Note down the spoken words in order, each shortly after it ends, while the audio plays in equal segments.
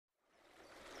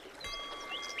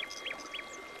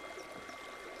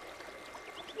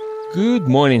Good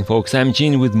morning, folks. I'm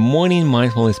Gene with Morning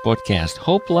Mindfulness Podcast.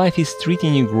 Hope life is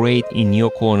treating you great in your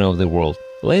corner of the world.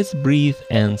 Let's breathe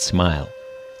and smile.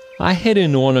 I had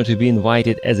an honor to be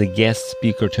invited as a guest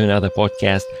speaker to another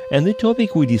podcast, and the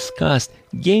topic we discussed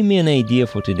gave me an idea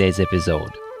for today's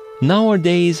episode.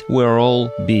 Nowadays, we're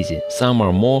all busy. Some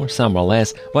are more, some are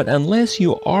less, but unless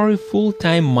you are a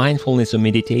full-time mindfulness or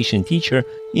meditation teacher,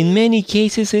 in many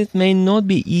cases it may not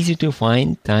be easy to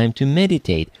find time to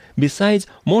meditate. Besides,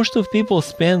 most of people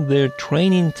spend their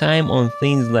training time on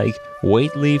things like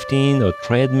weightlifting or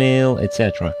treadmill,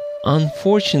 etc.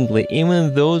 Unfortunately,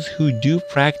 even those who do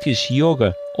practice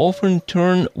yoga often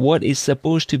turn what is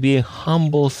supposed to be a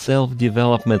humble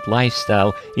self-development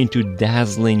lifestyle into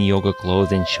dazzling yoga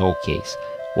clothes and showcase.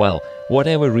 Well,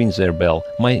 whatever rings their bell,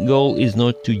 my goal is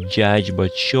not to judge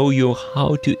but show you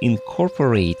how to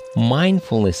incorporate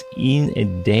mindfulness in a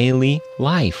daily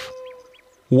life.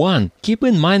 1. Keep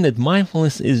in mind that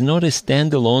mindfulness is not a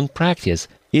standalone practice.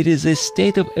 It is a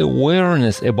state of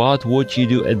awareness about what you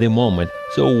do at the moment.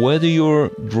 So whether you're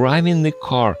driving the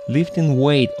car, lifting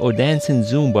weight, or dancing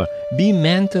Zumba, be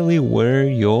mentally where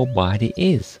your body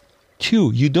is.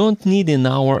 2. You don't need an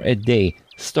hour a day.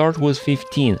 Start with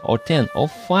 15 or 10 or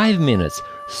 5 minutes.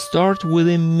 Start with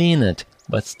a minute,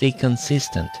 but stay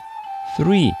consistent.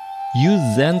 3.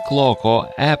 Use Zen clock or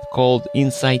app called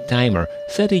Insight Timer.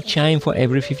 Set a chime for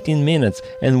every 15 minutes,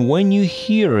 and when you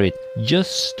hear it,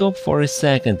 just stop for a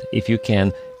second if you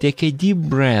can. Take a deep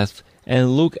breath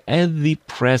and look at the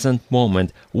present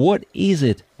moment. What is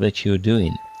it that you're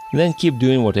doing? Then keep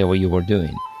doing whatever you are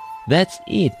doing. That's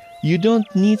it. You don't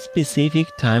need specific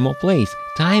time or place.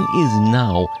 Time is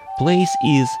now. Place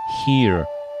is here.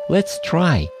 Let's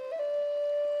try.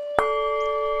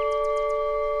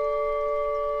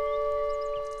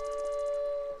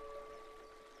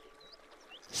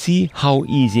 See how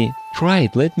easy? Try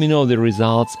it. Let me know the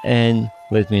results and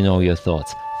let me know your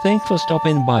thoughts. Thanks for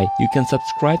stopping by. You can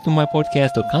subscribe to my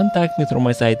podcast or contact me through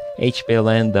my site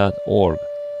hpln.org.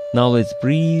 Now let's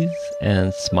breathe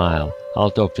and smile. I'll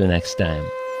talk to you next time.